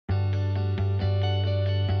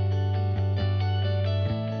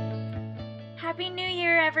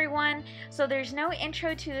everyone! So there's no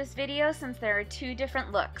intro to this video since there are two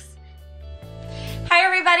different looks. Hi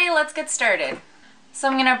everybody, let's get started. So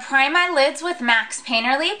I'm going to prime my lids with MAC's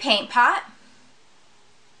Painterly Paint Pot.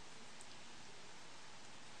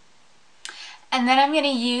 And then I'm going to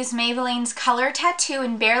use Maybelline's Color Tattoo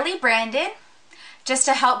in Barely Branded just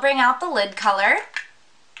to help bring out the lid color.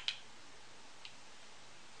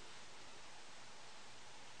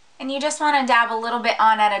 And you just want to dab a little bit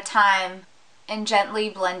on at a time and gently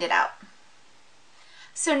blend it out.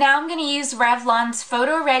 So now I'm going to use Revlon's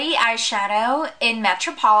PhotoReady eyeshadow in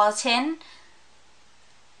Metropolitan.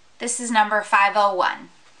 This is number 501.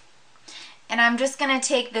 And I'm just going to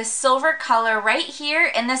take this silver color right here,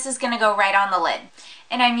 and this is going to go right on the lid.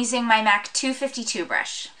 And I'm using my MAC 252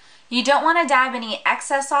 brush. You don't want to dab any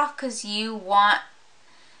excess off because you want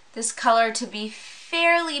this color to be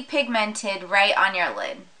fairly pigmented right on your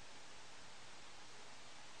lid.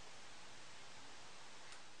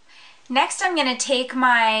 Next, I'm going to take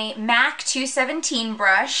my MAC 217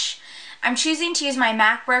 brush. I'm choosing to use my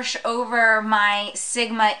MAC brush over my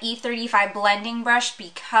Sigma E35 blending brush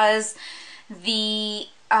because the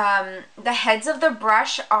heads of the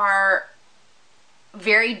brush are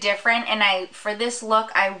very different, and for this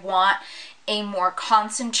look I want a more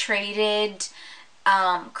concentrated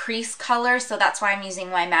crease color, so that's why I'm using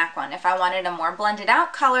my MAC one. If I wanted a more blended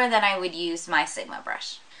out color, then I would use my Sigma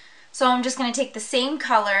brush. So I'm just going to take the same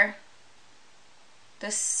color,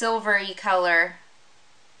 this silvery color,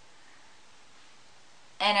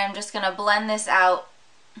 and I'm just going to blend this out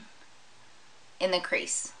in the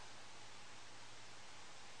crease.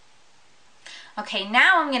 Okay,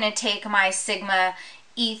 now I'm going to take my Sigma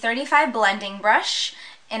E35 blending brush,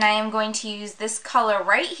 and I am going to use this color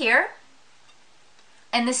right here,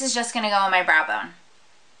 and this is just going to go on my brow bone.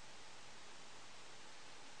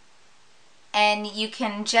 And you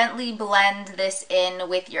can gently blend this in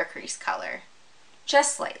with your crease color,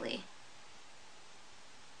 just slightly.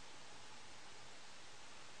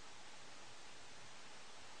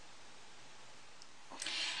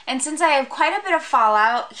 And since I have quite a bit of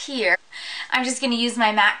fallout here, I'm just going to use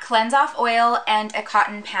my MAC Cleanse Off Oil and a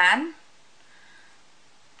cotton pad.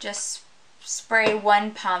 Just spray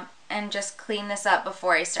one pump and just clean this up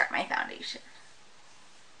before I start my foundation.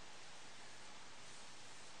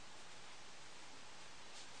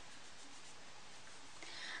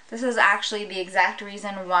 This is actually the exact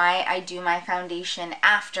reason why I do my foundation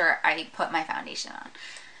after I put my foundation on.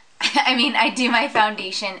 I mean, I do my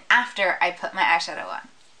foundation after I put my eyeshadow on.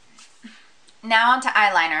 Now onto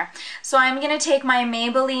eyeliner. So I'm going to take my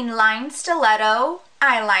Maybelline Line Stiletto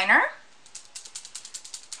eyeliner,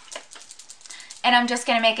 and I'm just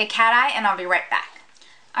going to make a cat eye, and I'll be right back.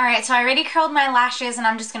 Alright, so I already curled my lashes, and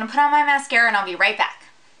I'm just going to put on my mascara, and I'll be right back.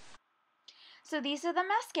 So these are the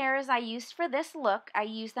mascaras I used for this look. I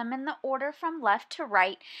used them in the order from left to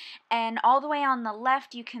right, and all the way on the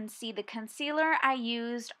left you can see the concealer I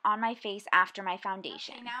used on my face after my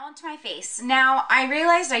foundation. Okay, now onto my face. Now I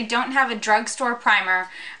realized I don't have a drugstore primer,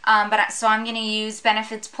 so I'm going to use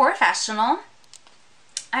Benefit's Professional.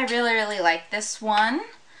 I really like this one.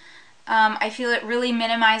 I feel it really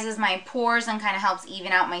minimizes my pores and kind of helps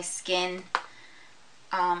even out my skin.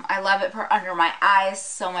 I love it for under my eyes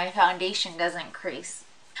so my foundation doesn't crease.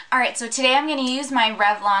 Alright, so today I'm going to use my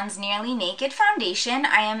Revlon's Nearly Naked foundation.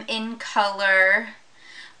 I am in color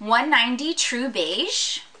 190 True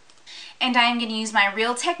Beige. And I am going to use my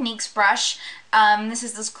Real Techniques brush. This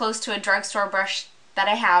is as close to a drugstore brush that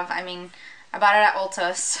I have. I mean, I bought it at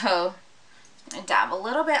Ulta, so I'm going to dab a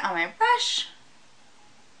little bit on my brush.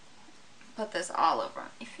 Put this all over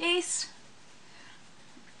my face.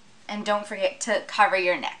 And don't forget to cover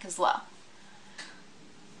your neck as well.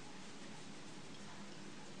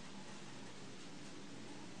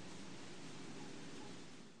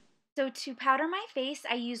 So to powder my face,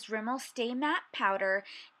 I used Rimmel Stay Matte Powder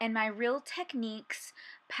and my Real Techniques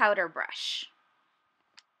powder brush.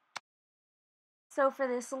 So for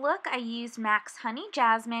this look, I used MAC's Honey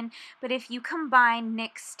Jasmine, but if you combine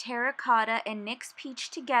NYX's Terra Cotta and NYX Peach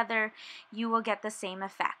together, you will get the same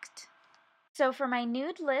effect. So for my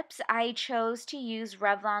nude lips, I chose to use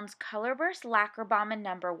Revlon's Coloburst Lacquer Balm in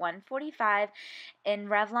number 145 and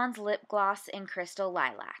Revlon's Lip Gloss in Crystal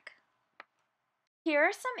Lilac. Here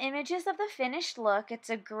are some images of the finished look. It's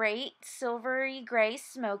a great silvery gray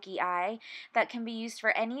smoky eye that can be used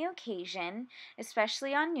for any occasion,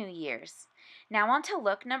 especially on New Year's. Now on to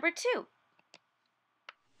look number 2.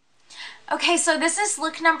 Okay, so this is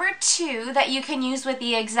look number 2 that you can use with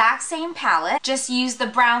the exact same palette. Just use the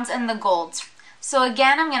browns and the golds. So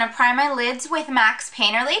again, I'm going to prime my lids with MAC's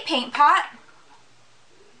Painterly Paint Pot.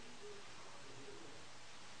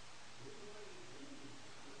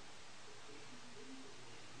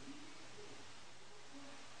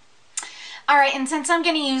 Alright, and since I'm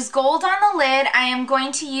going to use gold on the lid, I am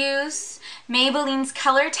going to use Maybelline's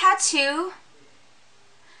Color Tattoo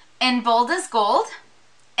in Bold as Gold,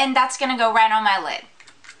 and that's going to go right on my lid.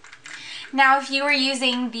 Now, if you were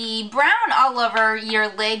using the brown all over your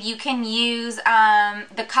lid, you can use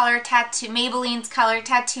the Color Tattoo, Maybelline's Color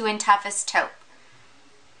Tattoo in Toughest Taupe.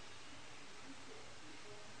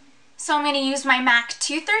 So I'm going to use my MAC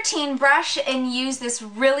 213 brush and use this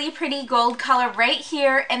really pretty gold color right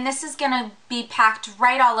here, and this is going to be packed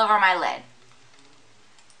right all over my lid.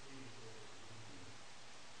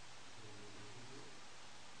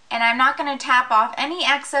 And I'm not going to tap off any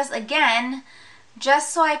excess again,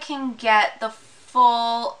 just so I can get the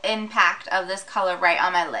full impact of this color right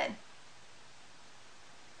on my lid.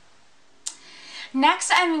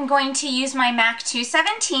 Next, I'm going to use my MAC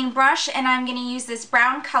 217 brush, and I'm going to use this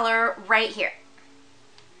brown color right here.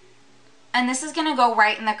 And this is going to go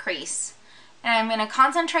right in the crease. And I'm going to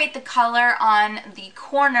concentrate the color on the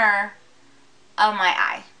corner of my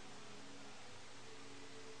eye.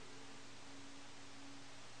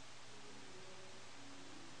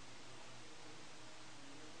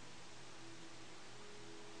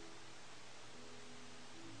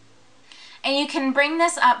 And you can bring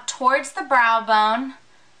this up towards the brow bone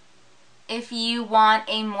if you want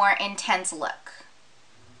a more intense look.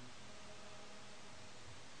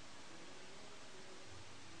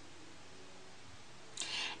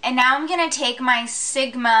 And now I'm going to take my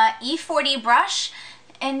Sigma E40 brush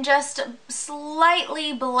and just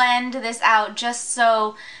slightly blend this out, just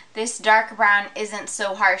so this dark brown isn't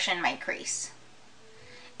so harsh in my crease.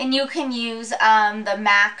 And you can use the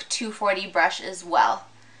MAC 240 brush as well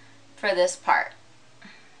for this part.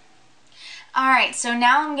 Alright, so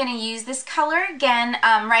now I'm going to use this color again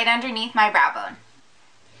right underneath my brow bone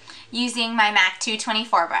using my MAC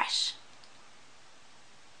 224 brush.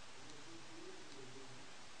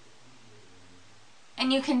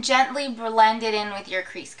 And you can gently blend it in with your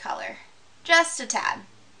crease color, just a tad.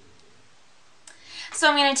 So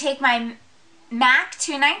I'm going to take my MAC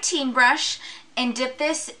 219 brush and dip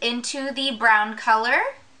this into the brown color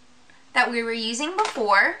that we were using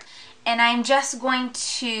before. And I'm just going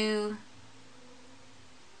to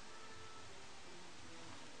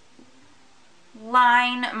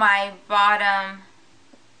line my bottom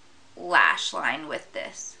lash line with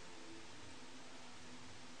this.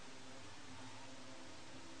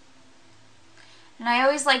 And I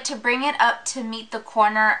always like to bring it up to meet the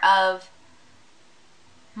corner of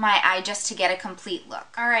my eye just to get a complete look.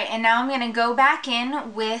 Alright, and now I'm going to go back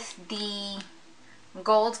in with the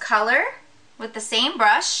gold color with the same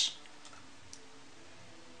brush.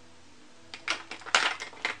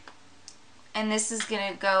 And this is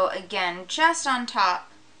going to go again just on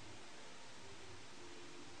top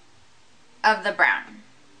of the brown.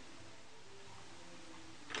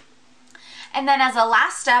 And then as a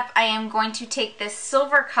last step, I am going to take this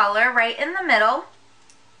silver color right in the middle,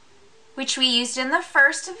 which we used in the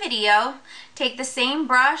first video. Take the same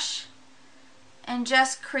brush and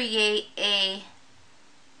just create a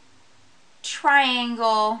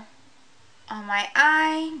triangle on my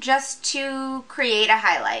eye just to create a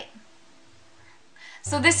highlight.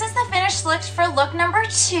 So this is the finished look for look number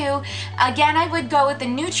 2. Again, I would go with the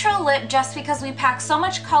neutral lip just because we pack so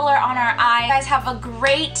much color on our eye. You guys have a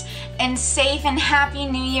great and safe and happy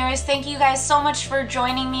New Year's. Thank you guys so much for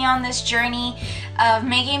joining me on this journey of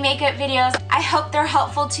making makeup videos. I hope they're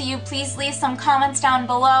helpful to you. Please leave some comments down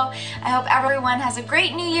below. I hope everyone has a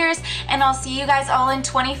great New Year's, and I'll see you guys all in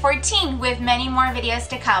 2014 with many more videos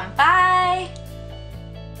to come. Bye!